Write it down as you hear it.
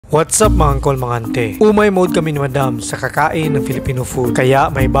What's up mga uncle, mga ante? Umay mode kami ni Madam sa kakain ng Filipino food. Kaya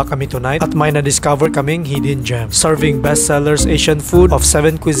may iba kami tonight at may na-discover kaming hidden gem. Serving bestsellers Asian food of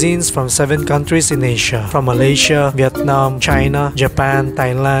 7 cuisines from 7 countries in Asia. From Malaysia, Vietnam, China, Japan,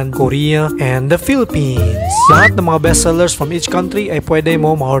 Thailand, Korea, and the Philippines. Lahat ng mga bestsellers from each country ay pwede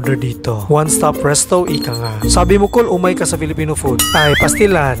mo ma-order dito. One-stop resto, ika nga. Sabi mo kul, umay ka sa Filipino food. Ay,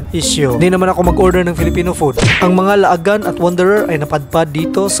 pastilan, issue. Di naman ako mag-order ng Filipino food. Ang mga laagan at wanderer ay napadpad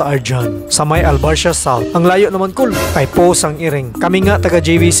dito sa Arjan, sa may Albarcia South. Ang layo naman kul, ay pos ang iring. Kami nga taga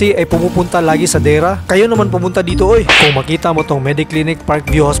JVC ay pumupunta lagi sa Dera. Kayo naman pumunta dito oy. Kung makita mo tong Mediclinic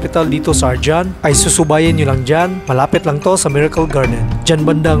Parkview Hospital dito sa Arjan, ay susubayin nyo lang dyan. Malapit lang to sa Miracle Garden. Dyan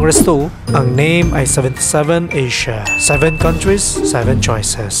bandang resto, ang name ay 77 Asia. 7 countries, 7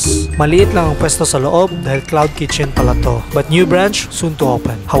 choices. Maliit lang ang pwesto sa loob dahil cloud kitchen pala to. But new branch soon to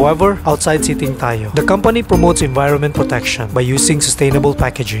open. However, outside seating tayo. The company promotes environment protection by using sustainable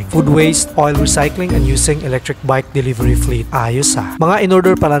packaging, food waste, oil recycling, and using electric bike delivery fleet. Ayos ah. Mga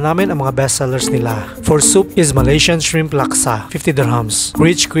in-order pala namin ang mga bestsellers nila. For soup is Malaysian shrimp laksa, 50 dirhams.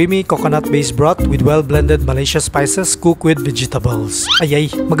 Rich, creamy, coconut-based broth with well-blended Malaysia spices cooked with vegetables.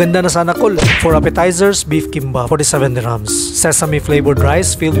 Ayay, maganda na sana kul. For appetizers, beef kimbap, 47 dirhams. Sesame-flavored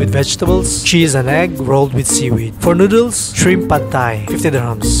rice filled with vegetables, cheese and egg rolled with seaweed. For noodles, shrimp pad thai, 50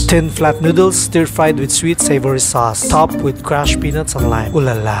 dirhams. Tin flat noodles stir-fried with sweet savory sauce, topped with crushed peanuts and lime.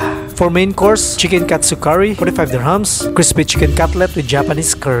 Ulala. For main course, chicken katsu curry, 45 dirhams. Crispy chicken cutlet with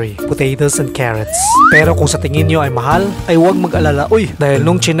Japanese curry, potatoes and carrots. Pero kung sa tingin nyo ay mahal, ay huwag mag-alala. Uy, dahil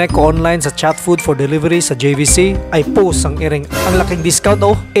nung chinek ko online sa chat food for delivery sa JVC, ay post ang iring. Ang laking discount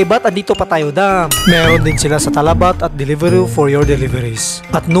oh. Eh ba't andito pa tayo dam? Meron din sila sa Talabat at delivery for your deliveries.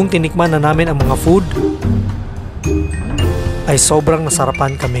 At nung tinikman na namin ang mga food, ay sobrang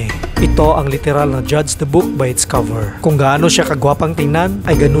nasarapan kami. Ito ang literal na judge the book by its cover. Kung gaano siya kagwapang tingnan,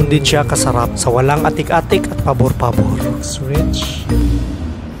 ay ganun din siya kasarap sa walang atik-atik at pabor-pabor. It's rich.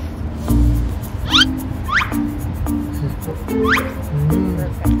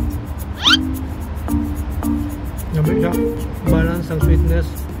 Gabi siya. Balance ang sweetness,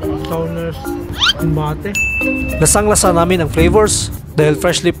 sourness, kumbate. Lasang-lasa namin ang flavors dahil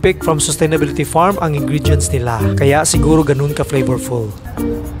freshly picked from Sustainability Farm ang ingredients nila. Kaya siguro ganun ka-flavorful.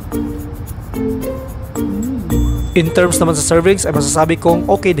 In terms naman sa servings ay masasabi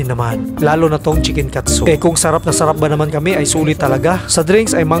kong okay din naman. Lalo na tong chicken katsu. Eh kung sarap na sarap ba naman kami ay sulit talaga. Sa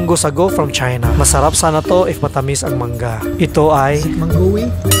drinks ay mango sago from China. Masarap sana to if matamis ang mangga. Ito ay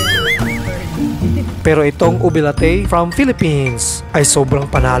mangoey. Pero itong ube latte from Philippines ay sobrang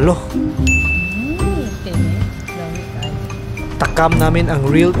panalo. Takam namin ang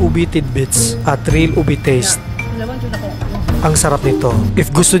real ubi tidbits at real ubi taste. Ang sarap nito.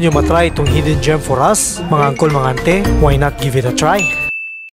 If gusto nyo matry itong hidden gem for us, mga uncle, mga ante, why not give it a try?